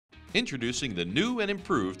Introducing the new and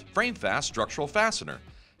improved FrameFAST structural fastener,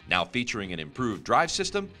 now featuring an improved drive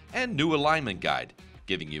system and new alignment guide,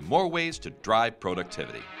 giving you more ways to drive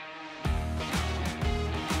productivity.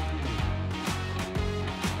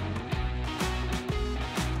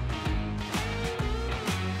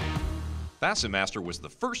 FastenMaster was the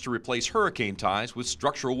first to replace hurricane ties with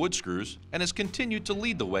structural wood screws and has continued to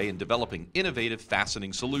lead the way in developing innovative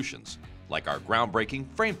fastening solutions, like our groundbreaking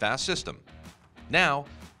FrameFAST system. Now,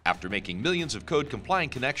 after making millions of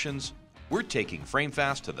code-compliant connections, we're taking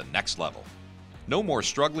FrameFAST to the next level. No more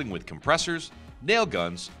struggling with compressors, nail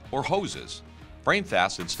guns, or hoses.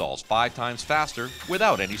 FrameFAST installs 5 times faster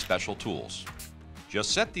without any special tools.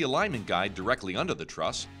 Just set the alignment guide directly under the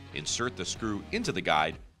truss, insert the screw into the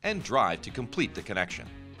guide, and drive to complete the connection.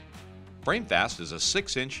 FrameFAST is a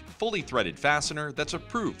 6-inch, fully threaded fastener that's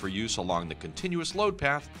approved for use along the continuous load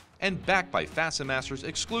path and backed by FastenMaster's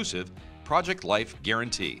exclusive PROJECTLIFE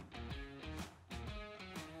guarantee.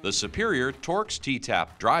 The superior TORX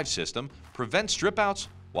TTAP drive system prevents strip-outs,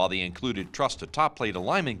 while the included truss-to-top plate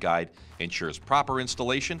alignment guide ensures proper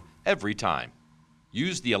installation every time.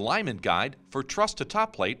 Use the alignment guide for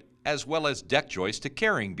truss-to-top plate as well as deck joist to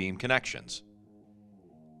carrying beam connections.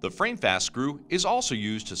 The FrameFAST screw is also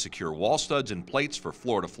used to secure wall studs and plates for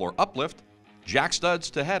floor-to-floor uplift, jack studs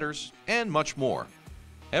to headers, and much more.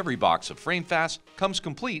 Every box of FrameFAST comes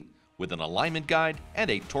complete with an alignment guide and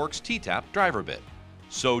a TORX TTAP driver bit.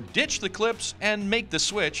 So ditch the clips and make the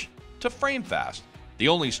switch to FrameFAST, the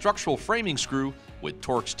only structural framing screw with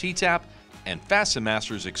TORX TTAP and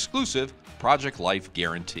FastenMaster's exclusive PROJECTLIFE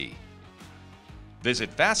guarantee. Visit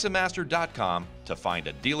FastenMaster.com to find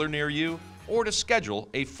a dealer near you or to schedule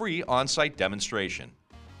a free on-site demonstration.